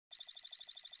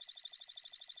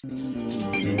Missing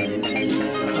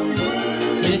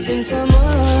someone.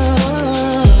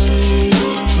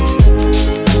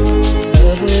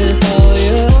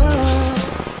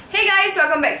 Hey guys,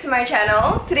 welcome back to my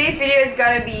channel. Today's video is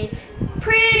gonna be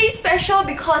pretty special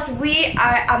because we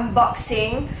are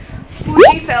unboxing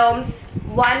Fujifilm's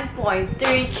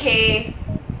 1.3K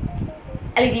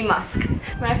LED mask.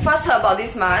 When I first heard about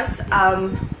this mask,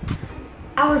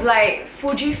 I was like,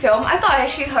 Fujifilm? I thought I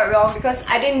actually heard wrong because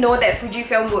I didn't know that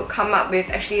Fujifilm would come up with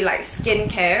actually like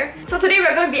skincare. So today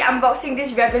we're going to be unboxing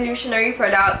this revolutionary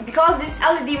product because this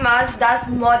LED mask does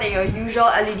more than your usual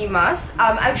LED mask.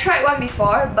 I've tried one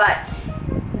before, but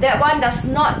that one does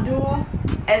not do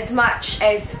as much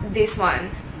as this one.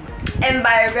 And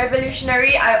by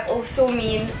revolutionary, I also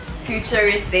mean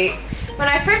futuristic. When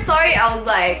I first saw it, I was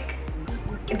like,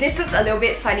 this looks a little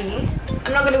bit funny.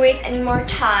 I'm not going to waste any more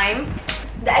time.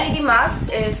 The LED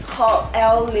mask is called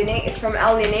L-Linic. It's from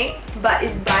L-Linic, but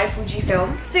it's by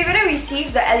Fujifilm. So you're gonna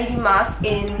receive the LED mask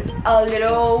in a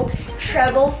little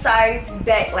travel size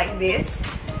bag like this.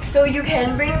 So you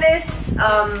can bring this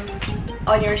on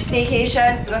your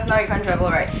staycations, because now you can't travel,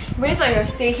 right? Bring this on your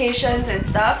staycations and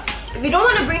stuff. If you don't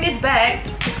want to bring this bag,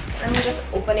 let me just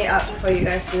open it up for you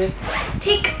guys to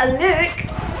take a look.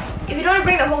 If you don't want to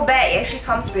bring the whole bag, it actually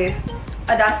comes with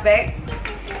a dust bag.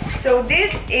 So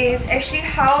this is actually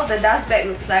how the dust bag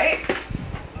looks like.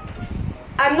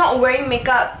 I'm not wearing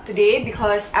makeup today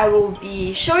because I will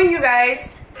be showing you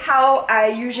guys how I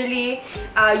usually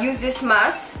use this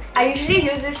mask. I usually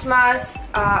use this mask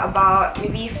about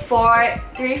maybe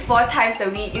 3-4 times a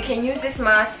week. You can use this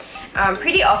mask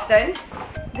pretty often.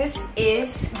 This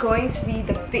is going to be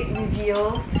the big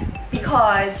reveal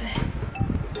because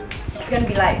you're gonna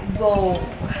be like, whoa,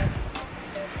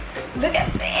 look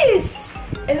at this!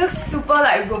 It looks super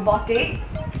like robotic.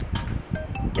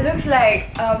 It looks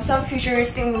like some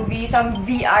futuristic movie, some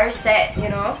VR set, you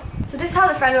know. So this is how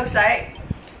the front looks like.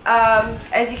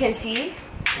 As you can see,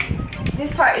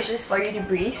 this part is just for you to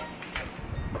breathe,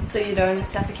 so you don't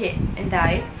suffocate and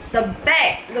die. The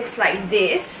back looks like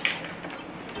this.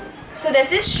 So there's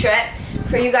this strap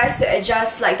for you guys to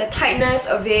adjust like the tightness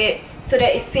of it so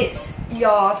that it fits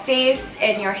your face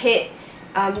and your head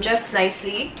just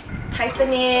nicely.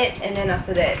 Tighten it, and then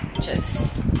after that,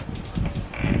 just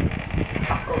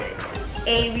buckle it.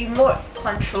 A remote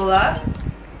controller.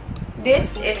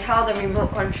 This is how the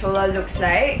remote controller looks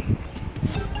like.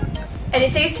 And it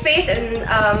says face and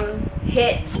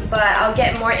head, but I'll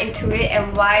get more into it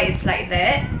and why it's like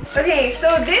that. Okay,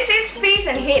 so this is face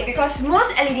and head because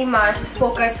most LED masks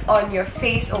focus on your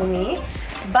face only,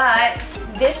 but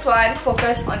this one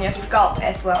focuses on your scalp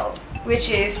as well.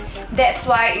 That's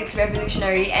why it's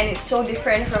revolutionary and it's so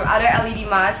different from other LED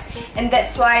masks, and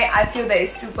that's why I feel that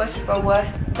it's super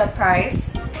worth the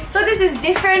price. So this is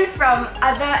different from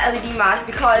other LED masks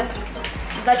because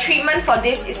the treatment for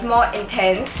this is more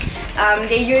intense.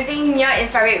 They're using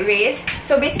near-infrared rays,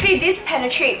 so basically this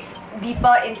penetrates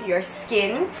deeper into your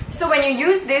skin. So when you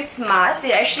use this mask,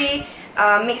 it actually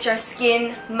makes your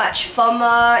skin much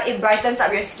firmer, it brightens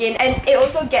up your skin, and it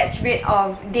also gets rid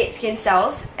of dead skin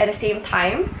cells at the same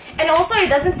time. And also it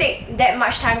doesn't take that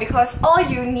much time because all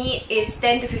you need is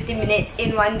 10 to 15 minutes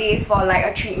in one day for like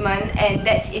a treatment, and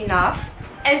that's enough.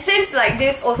 And since like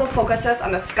this also focuses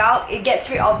on the scalp, it gets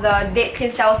rid of the dead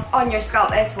skin cells on your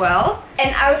scalp as well.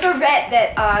 And I also read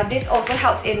that this also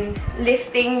helps in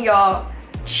lifting your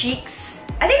cheeks.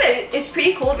 I think that it's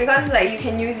pretty cool because like you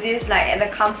can use this like at the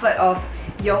comfort of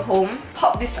your home.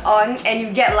 Pop this on and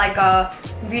you get like a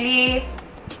really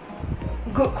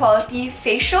good quality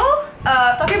facial.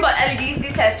 Talking about LEDs,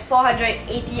 this has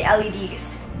 480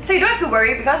 LEDs. So you don't have to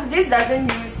worry because this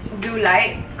doesn't use blue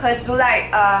light, because blue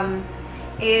light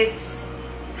is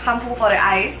harmful for the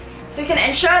eyes. So you can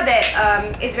ensure that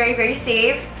it's very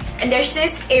safe. And there's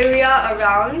this area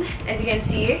around, as you can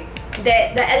see,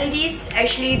 that the LEDs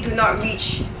actually do not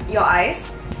reach your eyes.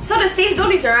 So the safe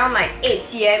zone is around like 8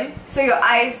 cm, so your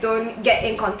eyes don't get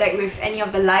in contact with any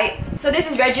of the light. So this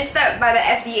is registered by the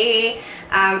FDA,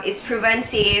 it's proven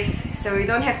safe, so you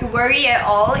don't have to worry at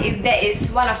all if that is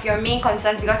one of your main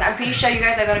concerns, because I'm pretty sure you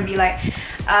guys are gonna be like,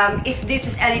 if this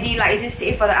is LED, like is it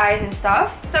safe for the eyes and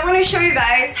stuff? So I'm gonna show you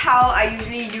guys how I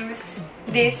usually use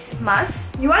this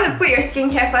mask. You want to put your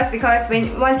skincare first because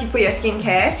once you put your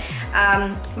skincare,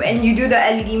 when you do the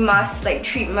LED mask like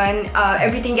treatment,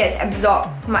 everything gets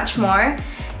absorbed much more,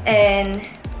 and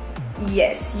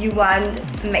yes, you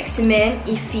want maximum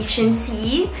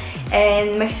efficiency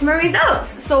and maximum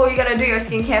results. So you're gonna do your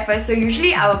skincare first. So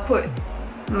usually I'll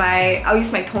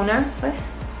use my toner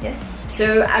first. Yes.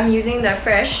 So I'm using the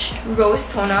Fresh Rose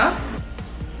Toner.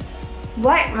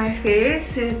 Wipe my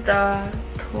face with the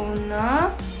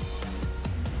toner.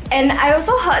 And I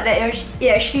also heard that it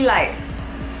actually like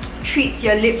treats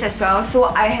your lips as well. So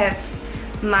I have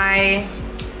my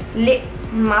lip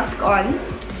mask on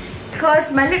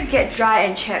because my lips get dry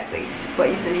and chapped like super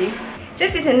easily.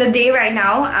 Since it's in the day right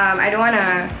now, I don't want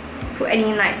to put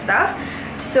any night stuff.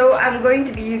 So I'm going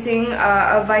to be using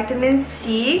a vitamin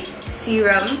C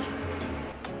serum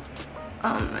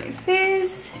on my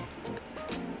face.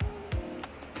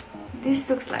 This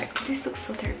looks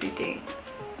so therapeutic.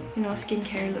 You know,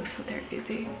 skincare looks so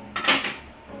therapeutic.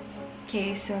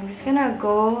 Okay, so I'm just gonna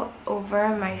go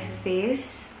over my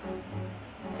face.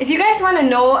 If you guys want to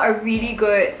know a really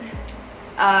good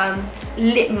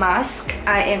lip mask,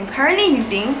 I am currently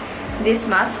using this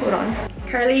mask. Hold on.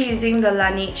 Currently using the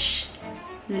Laneige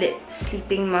lip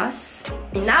sleeping mask.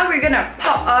 Now we're gonna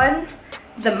pop on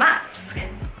the mask.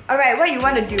 Alright, what you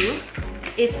want to do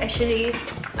is actually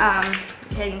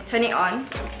you can turn it on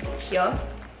here.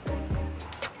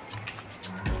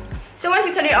 So once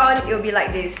you turn it on, it'll be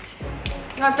like this.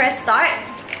 You want to press start.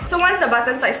 So once the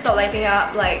buttons like start lighting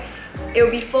up, like it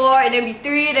will be 4, and then be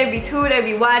 3, then be 2, then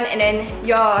be 1, and then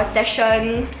your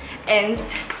session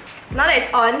ends. Now that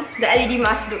it's on, the LED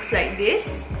mask looks like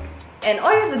this. And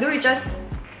all you have to do is just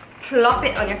plop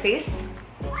it on your face.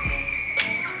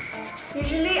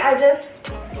 Usually I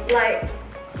just like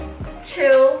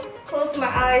chill, close my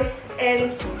eyes,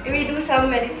 and maybe do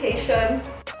some meditation.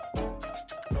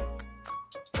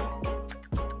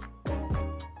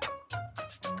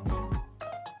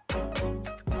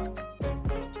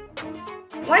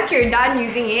 Once you're done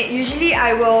using it, usually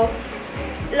I will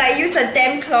like use a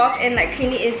damp cloth and like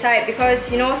clean it inside, because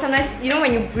you know sometimes, you know,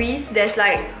 when you breathe there's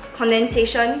like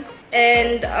condensation.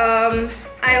 And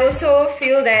I also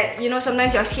feel that, you know,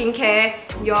 sometimes your skincare,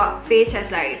 your face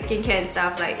has like skincare and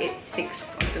stuff, like it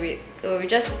sticks onto it. So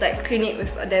just like clean it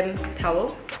with a damp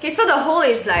towel. Okay, so the hole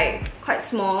is like quite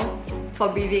small for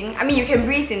breathing. I mean, you can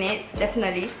breathe in it,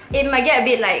 definitely. It might get a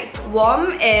bit like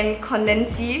warm and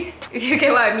condensy, if you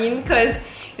get what I mean, because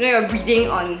you know you're breathing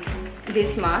on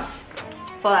this mask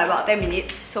for like about 10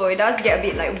 minutes. So it does get a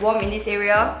bit like warm in this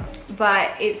area,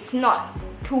 but it's not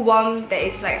too warm that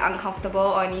it's like uncomfortable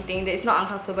or anything. That it's not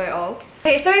uncomfortable at all.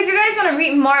 Okay, so if you guys want to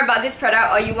read more about this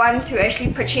product, or you want to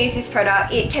actually purchase this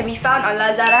product, it can be found on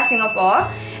Lazada Singapore.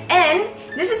 And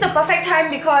this is the perfect time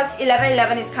because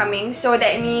 11/11 is coming, so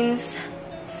that means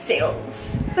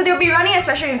sales. So they'll be running a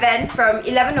special event from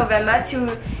 11 November to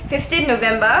 15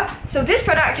 November. So this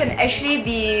product can actually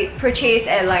be purchased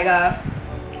at like a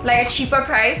cheaper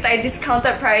price, like a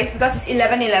discounted price, because it's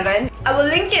 11/11. I will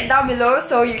link it down below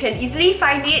so you can easily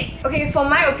find it. Okay, for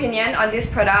my opinion on this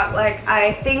product, like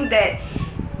I think that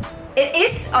it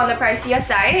is on the pricier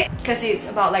side because it's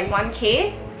about like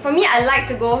 1K. For me, I like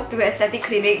to go to aesthetic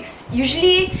clinics.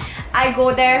 Usually, I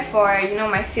go there for, you know,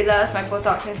 my fillers, my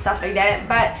Botox and stuff like that.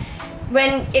 But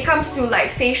when it comes to like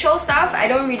facial stuff, I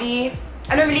don't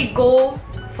really go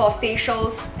for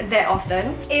facials that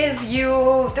often. If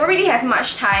you don't really have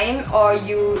much time, or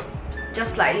you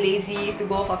just like lazy to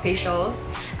go for facials,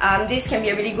 this can be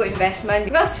a really good investment,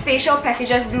 because facial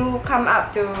packages do come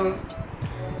up to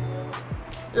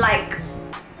like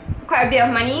quite a bit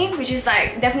of money, which is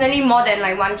like definitely more than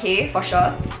like 1K for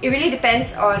sure. It really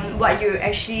depends on what you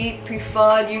actually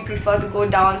prefer. Do you prefer to go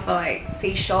down for like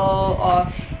facial,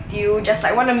 or do you just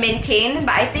like want to maintain?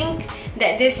 But I think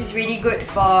that this is really good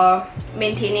for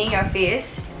maintaining your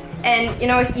face, and you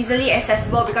know, it's easily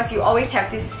accessible because you always have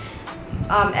this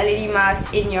LED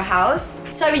mask in your house.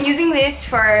 So I've been using this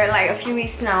for like a few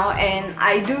weeks now, and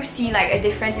I do see like a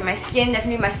difference in my skin.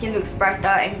 Definitely my skin looks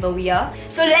brighter and glowier.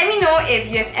 So let me know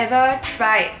if you've ever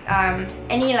tried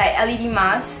any like LED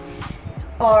mask,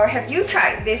 or have you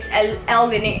tried this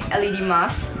Laneige LED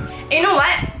mask. And you know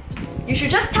what? You should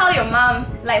just tell your mom,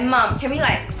 like, Mom, can we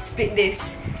like split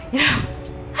this? You know?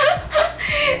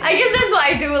 I guess that's what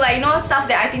I do, like, you know, stuff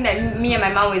that I think that me and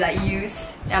my mom will like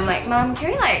use. And I'm like, Mom,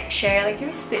 can we like share, like, can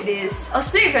we split this? Or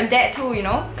split with your dad too, you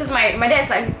know? Because my dad's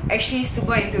like actually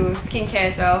super into skincare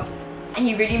as well, and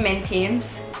he really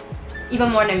maintains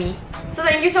even more than me. So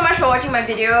thank you so much for watching my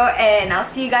video, and I'll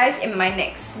see you guys in my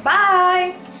next.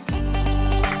 Bye!